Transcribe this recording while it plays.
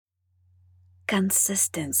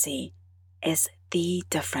Consistency is the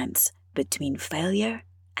difference between failure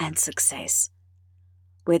and success.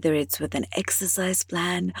 Whether it's with an exercise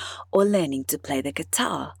plan or learning to play the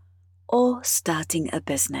guitar or starting a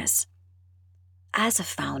business. As a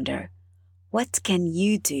founder, what can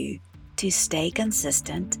you do to stay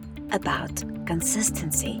consistent about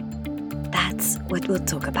consistency? That's what we'll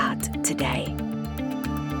talk about today.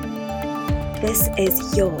 This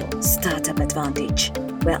is your Startup Advantage,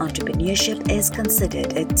 where entrepreneurship is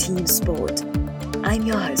considered a team sport. I'm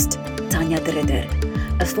your host, Tanya de Ridder,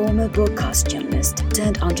 a former broadcast journalist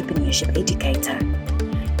turned entrepreneurship educator.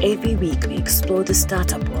 Every week we explore the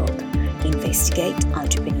startup world, investigate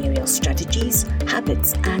entrepreneurial strategies,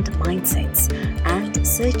 habits and mindsets, and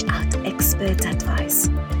search out expert advice.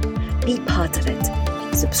 Be part of it.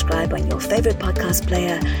 Subscribe on your favorite podcast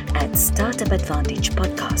player at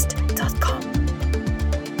startupadvantagepodcast.com.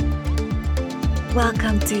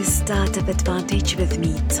 Welcome to Startup Advantage with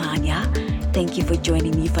me, Tanya. Thank you for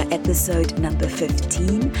joining me for episode number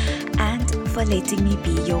 15 and for letting me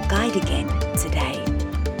be your guide again today.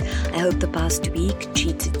 I hope the past week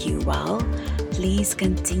treated you well. Please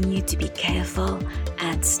continue to be careful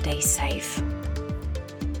and stay safe.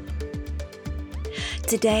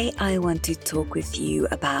 Today, I want to talk with you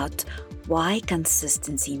about why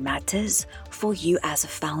consistency matters for you as a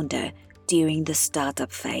founder during the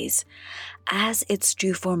startup phase. As it's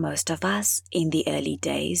true for most of us, in the early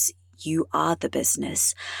days, you are the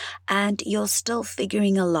business and you're still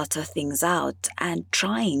figuring a lot of things out and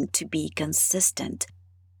trying to be consistent.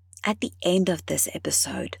 At the end of this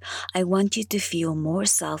episode, I want you to feel more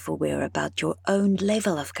self-aware about your own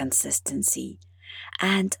level of consistency.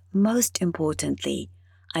 And most importantly,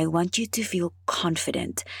 I want you to feel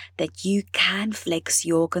confident that you can flex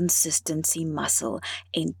your consistency muscle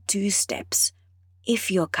in 2 steps if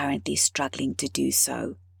you're currently struggling to do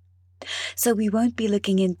so. So we won't be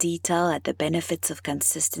looking in detail at the benefits of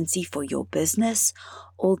consistency for your business,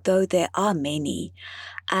 although there are many,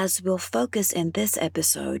 as we'll focus in this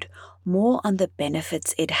episode more on the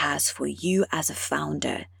benefits it has for you as a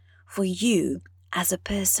founder, for you as a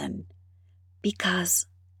person. Because,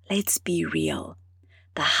 let's be real,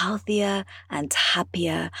 the healthier and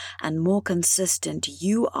happier and more consistent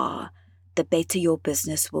you are, the better your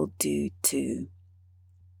business will do too.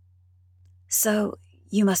 So,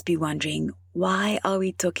 you must be wondering, why are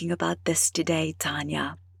we talking about this today,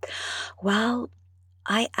 Tanya? Well,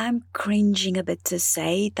 I am cringing a bit to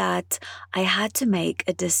say that I had to make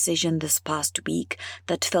a decision this past week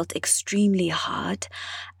that felt extremely hard,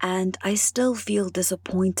 and I still feel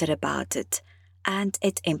disappointed about it, and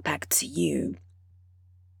it impacts you.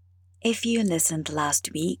 If you listened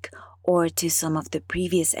last week or to some of the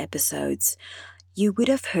previous episodes, you would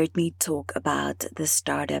have heard me talk about the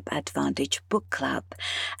Startup Advantage Book Club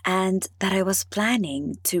and that I was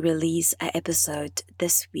planning to release an episode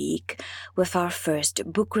this week with our first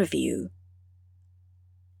book review.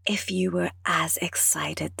 If you were as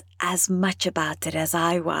excited as much about it as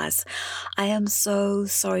I was, I am so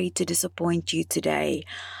sorry to disappoint you today.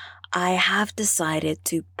 I have decided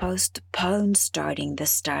to postpone starting the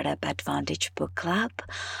Startup Advantage Book Club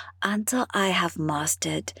until I have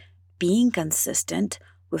mastered being consistent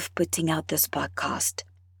with putting out this podcast.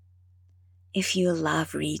 If you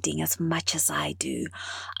love reading as much as I do,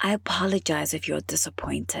 I apologize if you're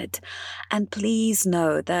disappointed. And please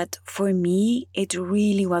know that for me, it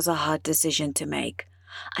really was a hard decision to make.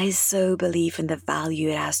 I so believe in the value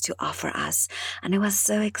it has to offer us, and I was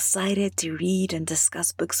so excited to read and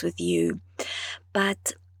discuss books with you.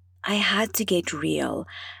 But I had to get real,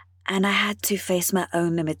 and I had to face my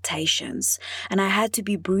own limitations, and I had to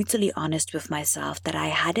be brutally honest with myself that I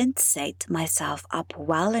hadn't set myself up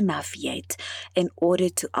well enough yet in order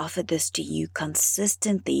to offer this to you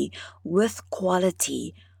consistently with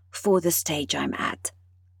quality for the stage I'm at.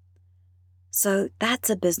 So that's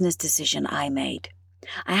a business decision I made.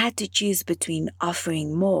 I had to choose between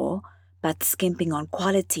offering more but skimping on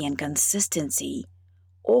quality and consistency,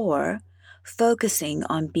 or focusing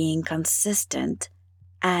on being consistent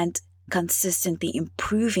and consistently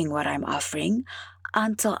improving what I'm offering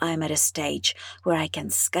until I'm at a stage where I can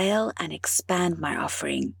scale and expand my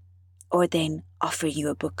offering, or then offer you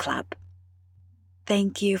a book club.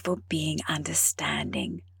 Thank you for being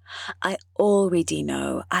understanding. I already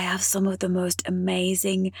know I have some of the most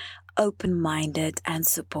amazing, open-minded and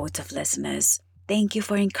supportive listeners. Thank you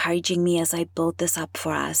for encouraging me as I build this up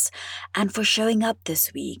for us and for showing up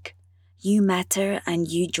this week. You matter, and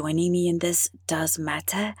you joining me in this does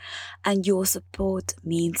matter, and your support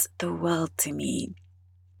means the world to me.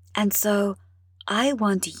 And so I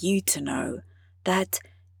want you to know that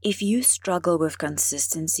if you struggle with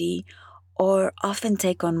consistency or often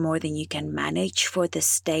take on more than you can manage for the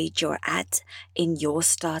stage you're at in your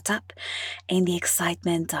startup, in the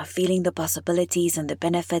excitement of feeling the possibilities and the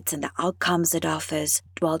benefits and the outcomes it offers,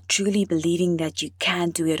 while truly believing that you can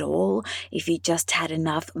do it all if you just had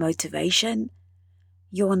enough motivation,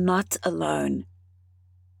 you're not alone.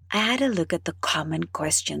 I had a look at the common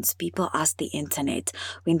questions people ask the internet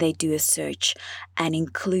when they do a search and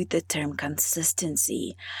include the term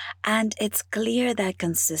consistency. And it's clear that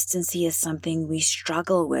consistency is something we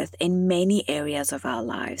struggle with in many areas of our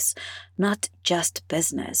lives, not just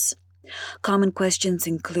business. Common questions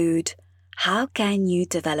include, how can you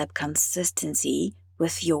develop consistency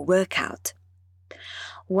with your workout?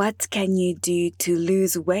 What can you do to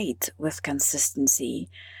lose weight with consistency?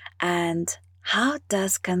 And how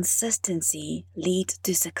does consistency lead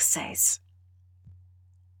to success?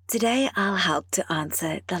 Today, I'll help to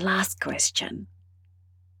answer the last question.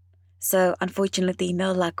 So, unfortunately,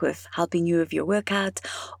 no luck with helping you with your workout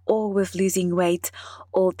or with losing weight,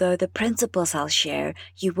 although the principles I'll share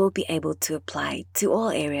you will be able to apply to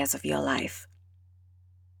all areas of your life.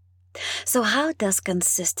 So, how does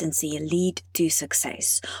consistency lead to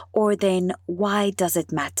success? Or then, why does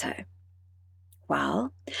it matter?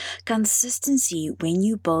 Well, consistency when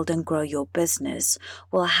you build and grow your business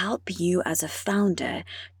will help you as a founder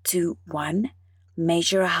to 1.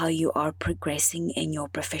 Measure how you are progressing in your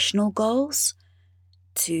professional goals.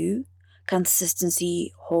 2.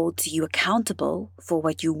 Consistency holds you accountable for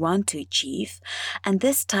what you want to achieve, and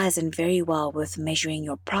this ties in very well with measuring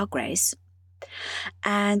your progress.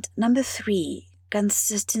 And number 3,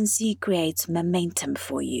 consistency creates momentum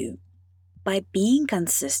for you. By being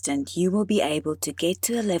consistent, you will be able to get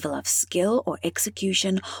to a level of skill or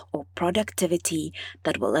execution or productivity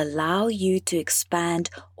that will allow you to expand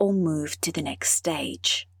or move to the next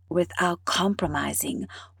stage without compromising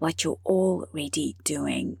what you're already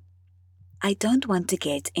doing. I don't want to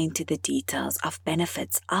get into the details of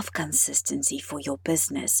benefits of consistency for your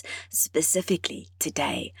business specifically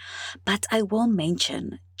today, but I will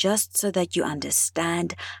mention just so that you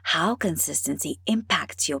understand how consistency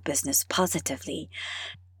impacts your business positively.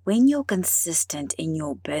 When you're consistent in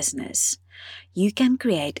your business, you can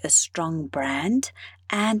create a strong brand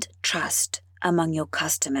and trust among your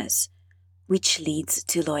customers, which leads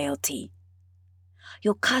to loyalty.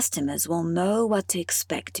 Your customers will know what to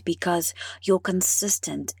expect because you're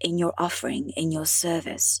consistent in your offering, in your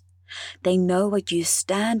service. They know what you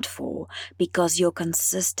stand for because you're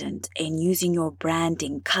consistent in using your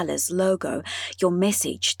branding, colors, logo, your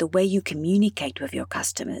message, the way you communicate with your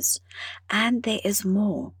customers. And there is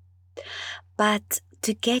more. But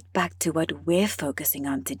to get back to what we're focusing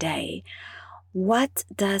on today, what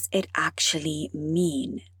does it actually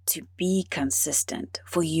mean to be consistent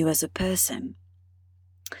for you as a person?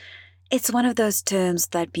 It's one of those terms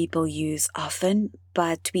that people use often,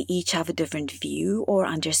 but we each have a different view or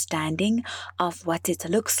understanding of what it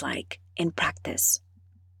looks like in practice.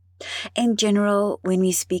 In general, when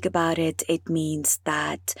we speak about it, it means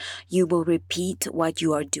that you will repeat what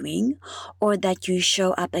you are doing or that you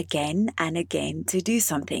show up again and again to do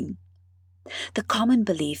something. The common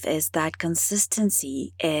belief is that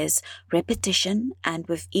consistency is repetition, and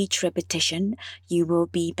with each repetition, you will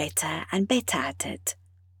be better and better at it.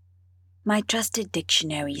 My trusted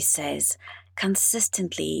dictionary says,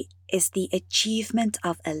 consistently is the achievement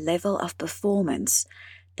of a level of performance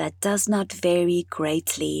that does not vary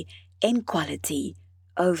greatly in quality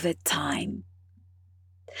over time.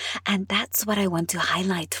 And that's what I want to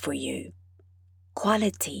highlight for you.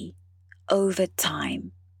 Quality over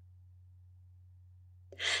time.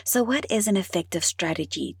 So what is an effective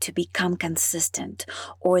strategy to become consistent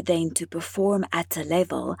or then to perform at a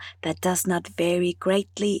level that does not vary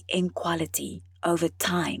greatly in quality over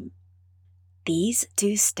time? These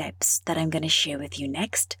 2 steps that I'm going to share with you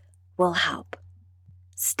next will help.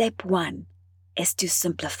 Step 1 is to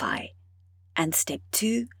simplify, and step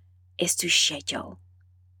 2 is to schedule.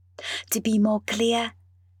 To be more clear,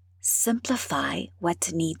 simplify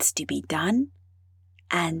what needs to be done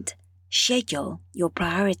and schedule your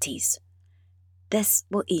priorities. This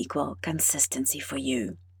will equal consistency for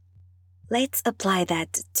you. Let's apply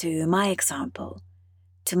that to my example,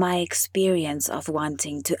 to my experience of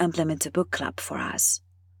wanting to implement a book club for us.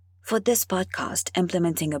 For this podcast,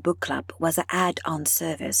 implementing a book club was an add-on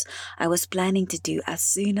service I was planning to do as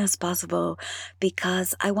soon as possible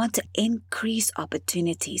because I want to increase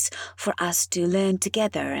opportunities for us to learn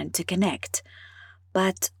together and to connect.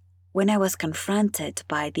 But when I was confronted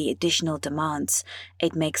by the additional demands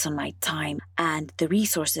it makes on my time and the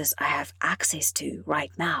resources I have access to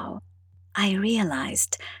right now, I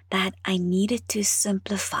realized that I needed to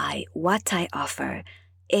simplify what I offer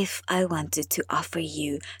if I wanted to offer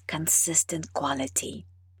you consistent quality.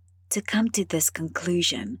 To come to this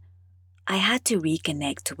conclusion, I had to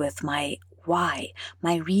reconnect with my why,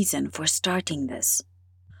 my reason for starting this.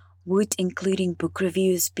 Would including book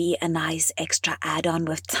reviews be a nice extra add-on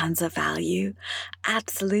with tons of value?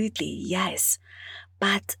 Absolutely, yes.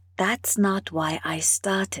 But that's not why I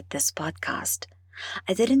started this podcast.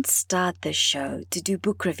 I didn't start this show to do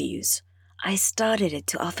book reviews. I started it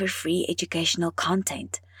to offer free educational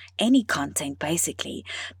content, any content basically,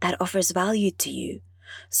 that offers value to you.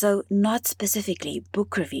 So not specifically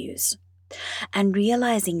book reviews. And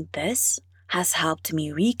realizing this has helped me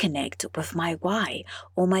reconnect with my why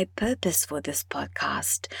or my purpose for this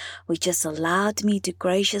podcast, which has allowed me to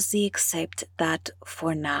graciously accept that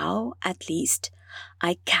for now, at least,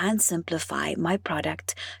 I can simplify my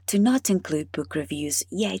product to not include book reviews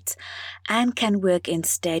yet and can work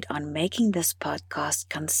instead on making this podcast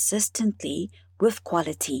consistently with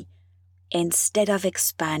quality instead of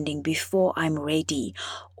expanding before I'm ready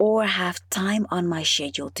or have time on my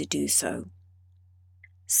schedule to do so.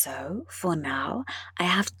 So, for now, I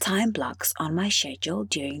have time blocks on my schedule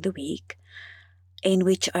during the week in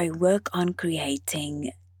which I work on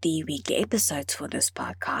creating the weekly episodes for this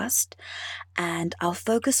podcast, and I'll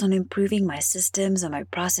focus on improving my systems and my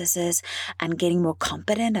processes and getting more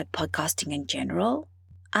competent at podcasting in general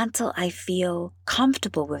until I feel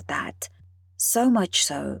comfortable with that, so much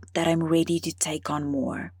so that I'm ready to take on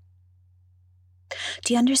more.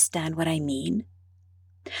 Do you understand what I mean?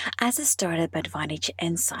 As a Startup Advantage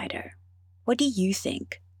insider, what do you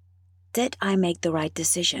think? Did I make the right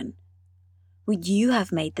decision? Would you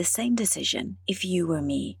have made the same decision if you were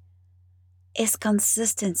me? Is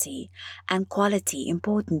consistency and quality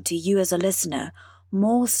important to you as a listener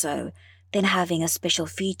more so than having a special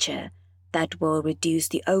feature that will reduce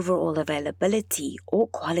the overall availability or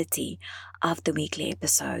quality of the weekly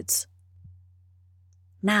episodes?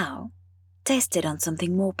 Now, test it on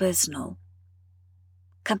something more personal.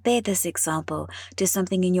 Compare this example to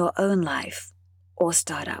something in your own life or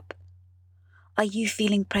startup. Are you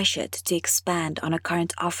feeling pressured to expand on a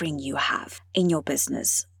current offering you have in your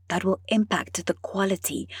business that will impact the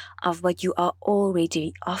quality of what you are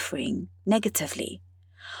already offering negatively?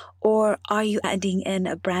 Or are you adding in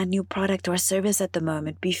a brand new product or service at the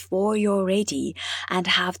moment before you're ready and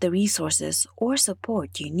have the resources or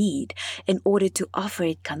support you need in order to offer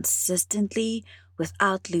it consistently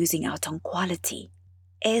without losing out on quality?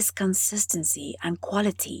 Is consistency and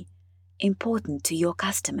quality important to your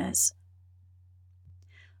customers?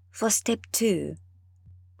 For step 2,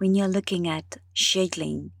 when you're looking at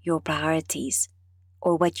scheduling your priorities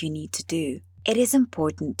or what you need to do, it is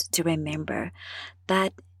important to remember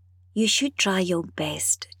that you should try your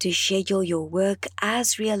best to schedule your work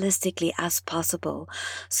as realistically as possible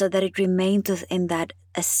so that it remains within that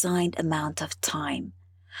assigned amount of time.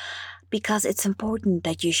 Because it's important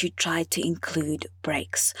that you should try to include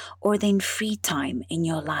breaks or then free time in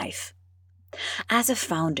your life. As a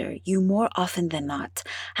founder, you more often than not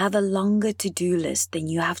have a longer to-do list than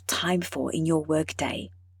you have time for in your workday.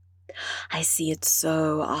 I see it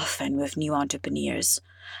so often with new entrepreneurs,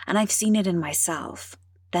 and I've seen it in myself,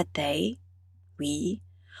 that we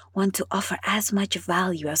want to offer as much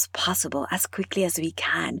value as possible as quickly as we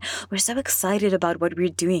can. We're so excited about what we're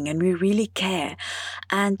doing and we really care.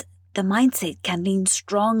 And the mindset can lean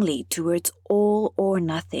strongly towards all or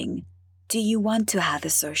nothing. Do you want to have a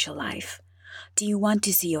social life? Do you want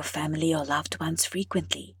to see your family or loved ones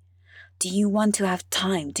frequently? Do you want to have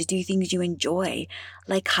time to do things you enjoy,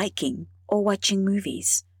 like hiking or watching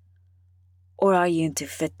movies? Or are you into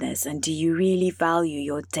fitness and do you really value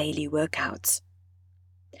your daily workouts?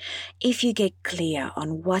 If you get clear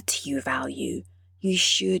on what you value, you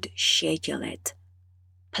should schedule it.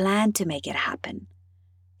 Plan to make it happen.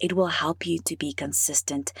 It will help you to be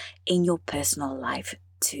consistent in your personal life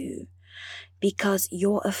too. Because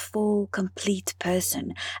you're a full, complete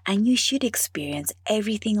person and you should experience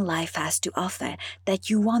everything life has to offer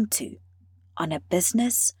that you want to, on a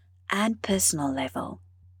business and personal level.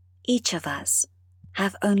 Each of us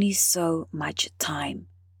have only so much time.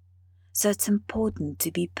 So it's important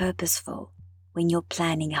to be purposeful when you're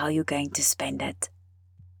planning how you're going to spend it.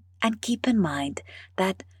 And keep in mind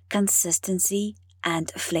that consistency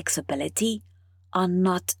and flexibility are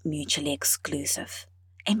not mutually exclusive.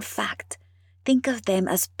 In fact, think of them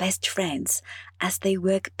as best friends as they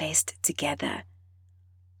work best together.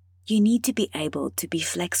 You need to be able to be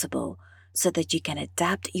flexible so that you can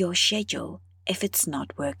adapt your schedule if it's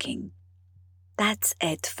not working. That's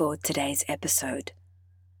it for today's episode.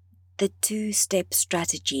 The 2-step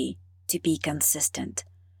strategy to be consistent,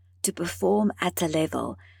 to perform at a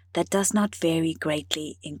level that does not vary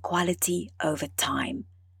greatly in quality over time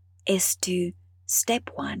is to step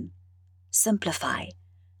 1, simplify,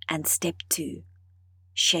 and step 2,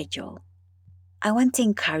 schedule. I want to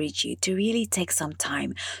encourage you to really take some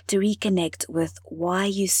time to reconnect with why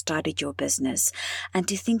you started your business and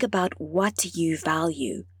to think about what you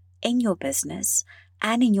value in your business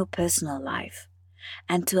and in your personal life,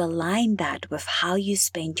 and to align that with how you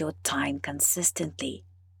spend your time consistently.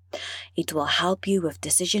 It will help you with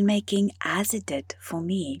decision making as it did for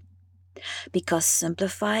me, because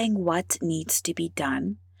simplifying what needs to be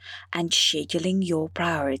done and scheduling your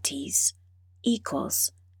priorities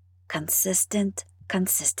equals consistent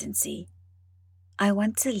consistency. I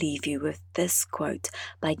want to leave you with this quote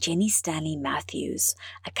by Jenny Stanley Matthews,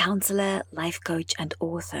 a counselor, life coach, and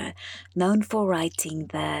author known for writing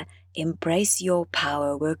the Embrace Your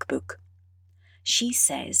Power workbook. She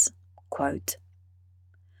says, quote,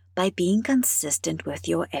 "By being consistent with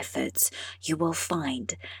your efforts, you will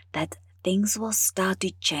find that things will start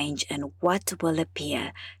to change in what will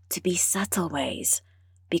appear to be subtle ways,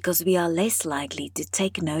 because we are less likely to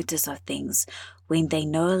take notice of things when they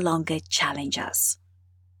no longer challenge us."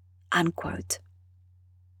 Unquote.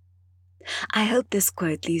 I hope this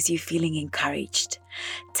quote leaves you feeling encouraged.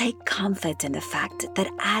 Take comfort in the fact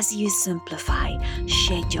that as you simplify,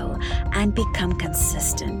 schedule, and become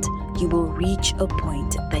consistent, you will reach a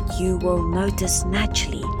point that you will notice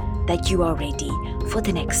naturally that you are ready for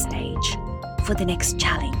the next stage, for the next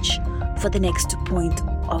challenge, for the next point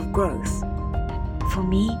of growth. For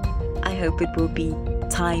me, I hope it will be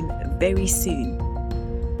time very soon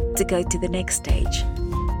to go to the next stage,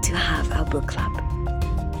 to have our book club.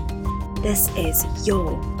 This is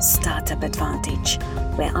your Startup Advantage,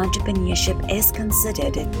 where entrepreneurship is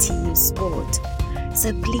considered a team sport.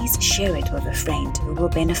 So please share it with a friend who will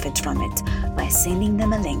benefit from it by sending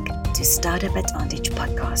them a link to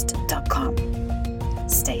startupadvantagepodcast.com.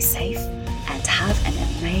 Stay safe and have an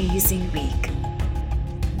amazing week.